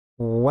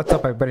What's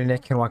up everybody,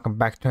 Nick, and welcome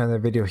back to another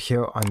video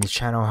here on the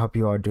channel. I hope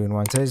you are doing well.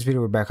 In today's video,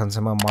 we're back on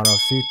some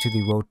𝗦𝗢𝗖𝗜𝗓 to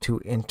the road to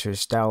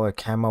interstellar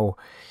camo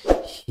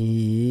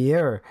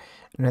here.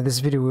 Now in this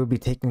video, we'll be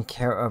taking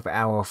care of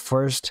our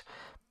first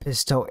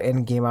pistol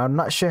in game. I'm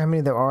not sure how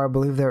many there are. I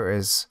believe there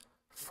is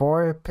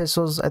 4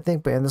 pistols, I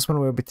think, but in this one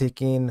we'll be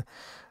taking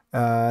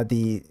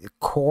the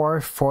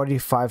GILDED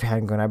 45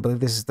 handgun. I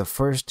believe this is the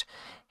first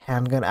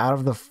handgun out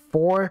of the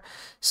 4.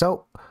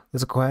 So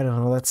let's go ahead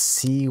and let's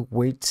see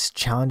which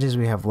challenges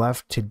we have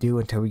left to do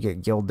until we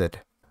get gilded.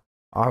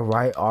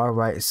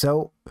 Alright.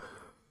 So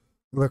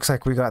looks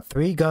like we got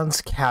 3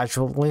 guns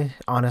casually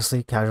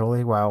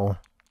while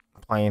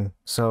playing.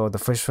 So the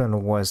first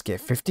one was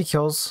get 50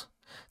 kills.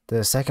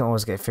 The second one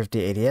was get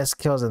 50 ADS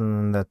kills,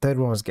 and the third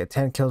one was get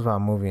 10 kills while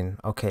moving.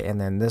 Okay,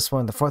 and then this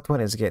one, the fourth one,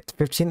 is get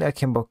 15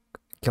 akimbo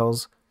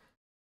kills.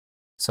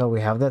 So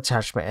we have the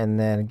attachment, and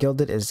then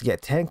gilded is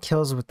get 10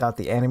 kills without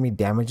the enemy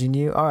damaging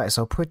you. Alright,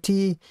 so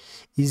pretty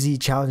easy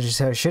challenges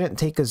here. Shouldn't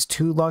take us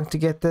too long to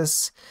get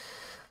this.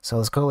 So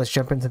let's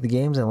jump into the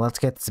games and let's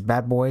get this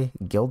bad boy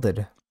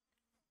gilded.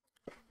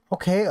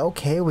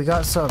 Okay, we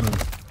got some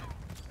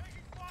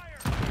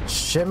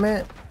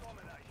shipment.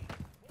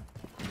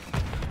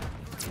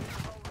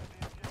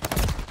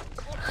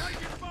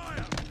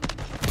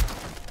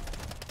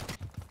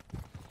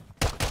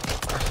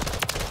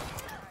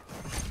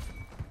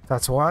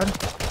 That's 1.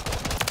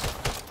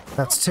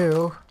 That's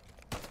 2.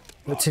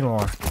 15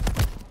 more.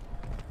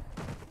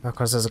 Of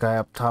course, there's a guy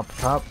up top.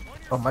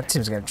 Oh, my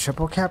team's getting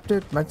triple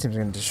captured. My team's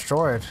getting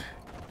destroyed.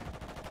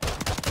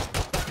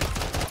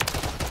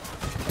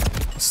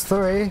 It's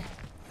 3.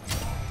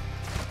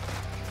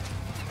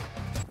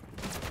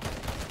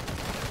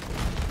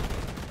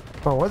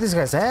 Bro, where are these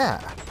guys at?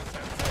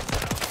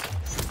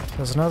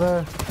 There's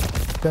another.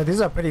 God,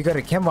 these are pretty good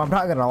at Kimbo, I'm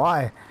not gonna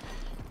lie.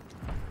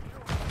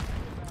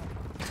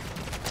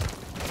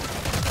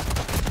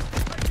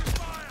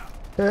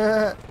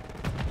 That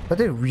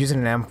dude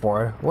using an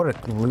M4. What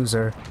a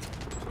loser.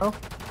 Oh.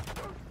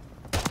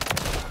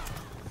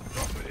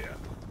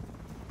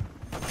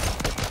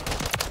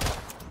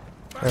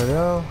 There we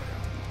go.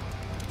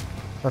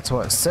 That's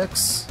what,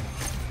 6?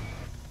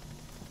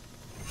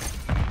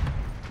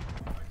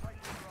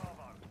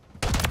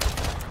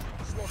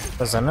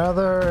 There's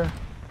another.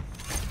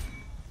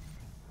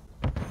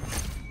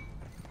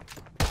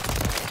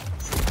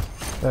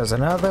 There's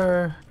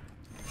another.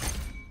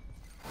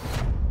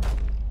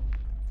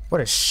 What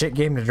a shit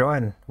game to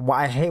join.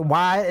 Why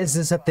is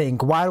this a thing?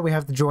 Why do we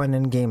have to join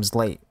in games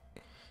late?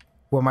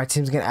 Well, my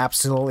team's getting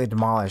absolutely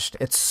demolished.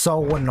 It's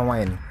so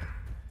annoying.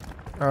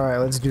 Alright,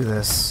 let's do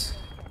this.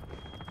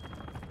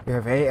 We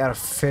have 8 out of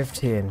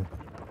 15.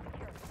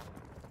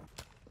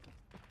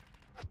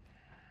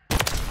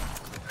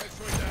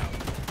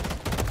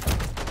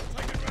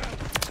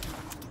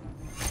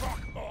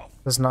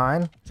 There's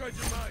 9.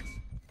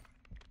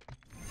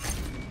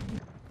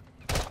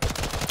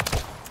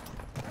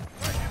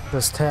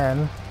 There's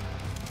 10.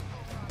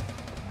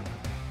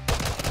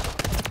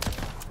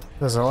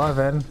 There's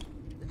 11.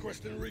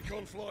 Requesting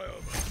recon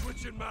flyover.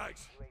 Switching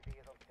mags.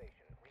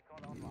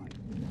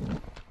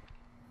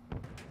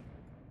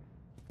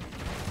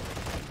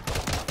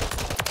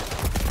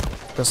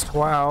 There's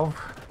 12.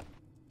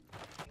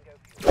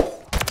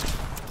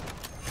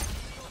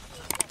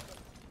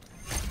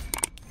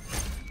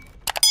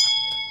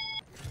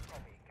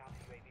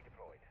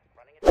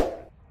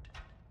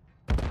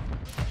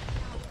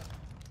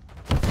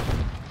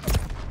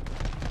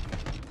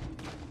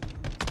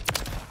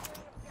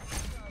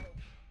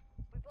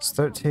 It's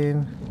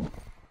 13.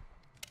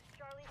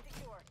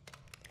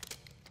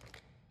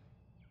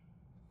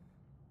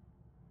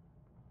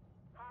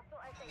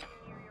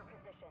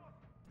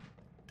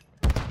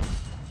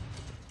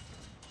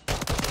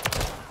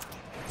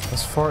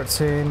 That's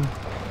 14.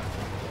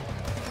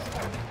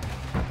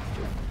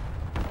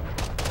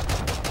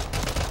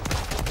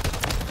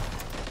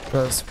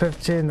 That's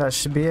 15. That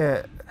should be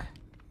it.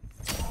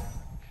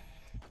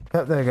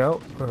 Yep, there you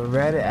go.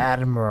 Red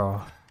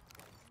Admiral.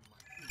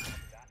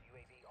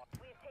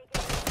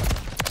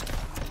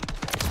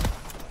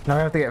 Now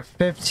we have to get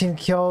 15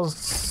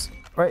 kills.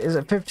 Right, is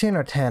it 15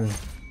 or 10?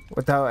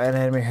 Without an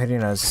enemy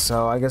hitting us.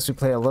 So I guess we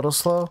play a little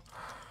slow.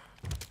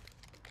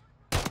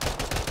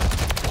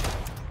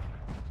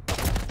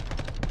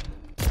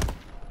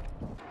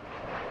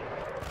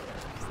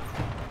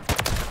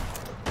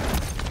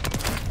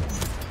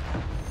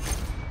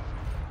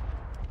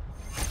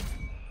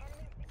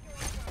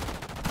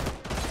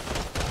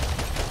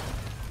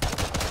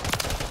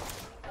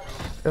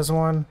 There's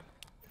 1.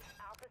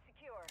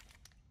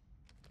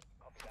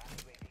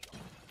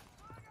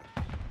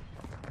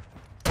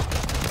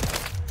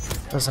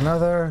 There's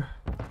another.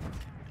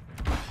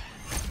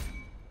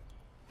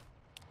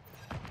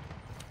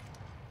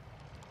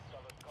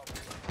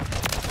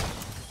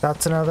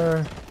 That's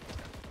another.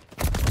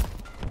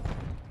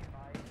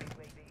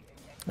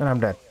 And I'm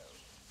dead.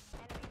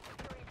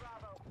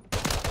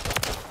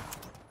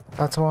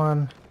 That's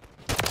 1.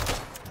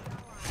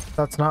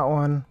 That's not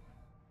 1.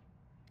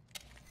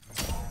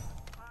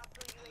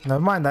 Never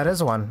mind, that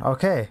is one.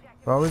 Okay,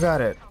 well, we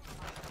got it.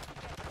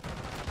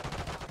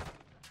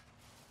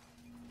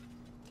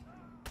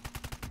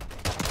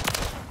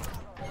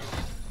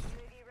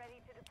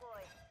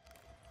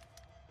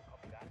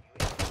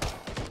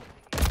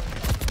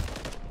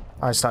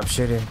 I stopped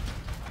shooting.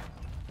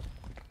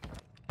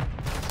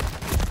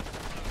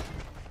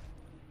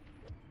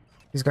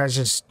 These guys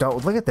just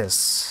don't look at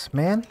this,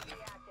 man.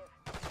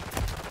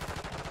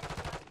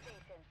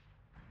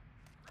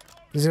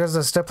 These guys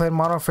are still playing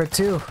Modern Warfare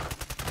 2.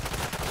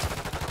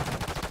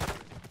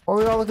 Oh,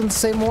 we all looking the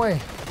same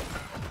way.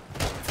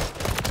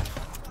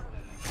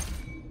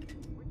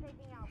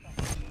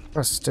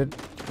 Busted.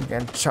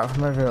 Getting shot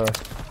from everywhere.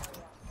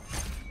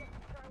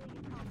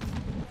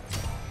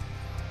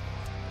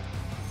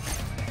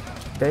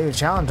 Daily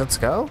challenge, let's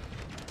go.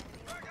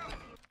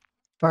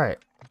 Alright.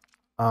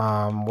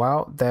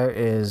 Well, there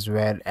is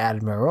Red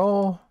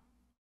Admiral.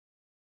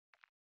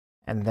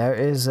 And there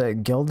is a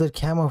gilded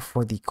camo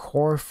for the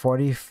Core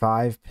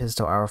 45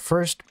 pistol. Our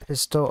first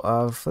pistol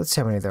of, let's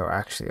see how many there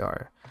actually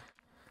are.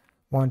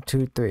 1,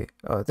 2, 3.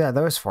 Oh, yeah,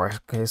 there was 4.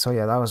 Okay, so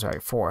yeah, that was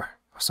right, 4.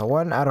 So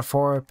 1 out of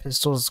 4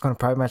 pistols is going to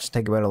probably match.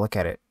 Take a better look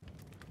at it.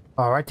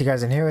 Alright, you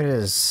guys, and here it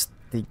is.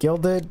 The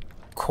Gilded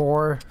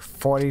Core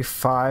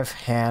 45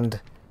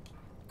 hand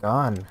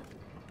gun.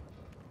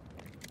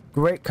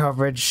 Great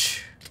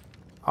coverage,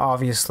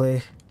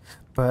 obviously.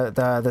 But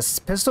this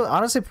pistol,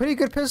 honestly, pretty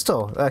good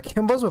pistol.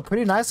 Kimbos were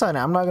pretty nice on it.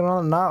 I'm not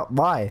gonna not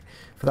lie.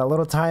 For that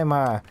little time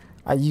I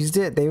used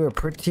it, they were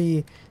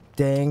pretty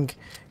dang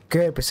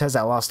good. Besides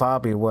that lost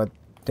lobby, what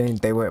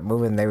they weren't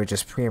moving, they were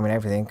just pre-aiming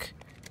everything.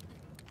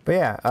 But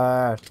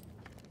yeah,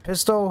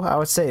 pistol I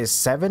would say is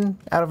 7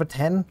 out of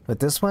 10 with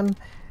this one.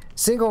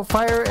 Single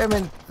fire, I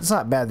mean, it's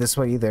not bad this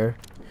way either.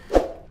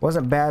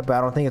 Wasn't bad, but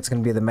I don't think it's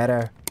gonna be the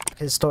meta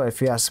pistol.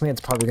 If you ask me,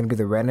 it's probably gonna be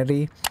the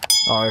Renity.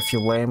 Or if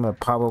you're lame,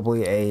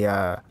 probably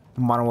a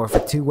Modern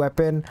Warfare 2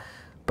 weapon.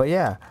 But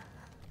yeah,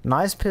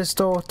 nice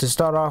pistol to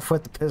start off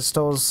with. The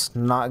pistols,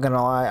 not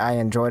gonna lie, I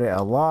enjoyed it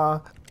a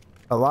lot.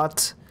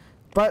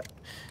 But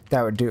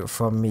that would do it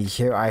from me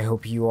here. I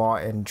hope you all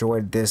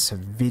enjoyed this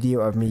video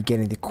of me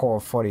getting the Core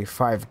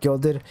 45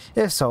 gilded.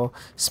 If so,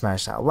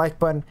 smash that like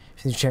button.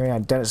 If you're channel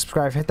and don't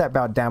subscribe, hit that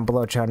bell down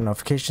below, channel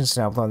notifications,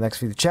 and I'll upload the next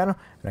video to the channel.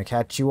 And I'll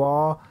catch you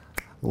all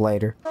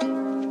later.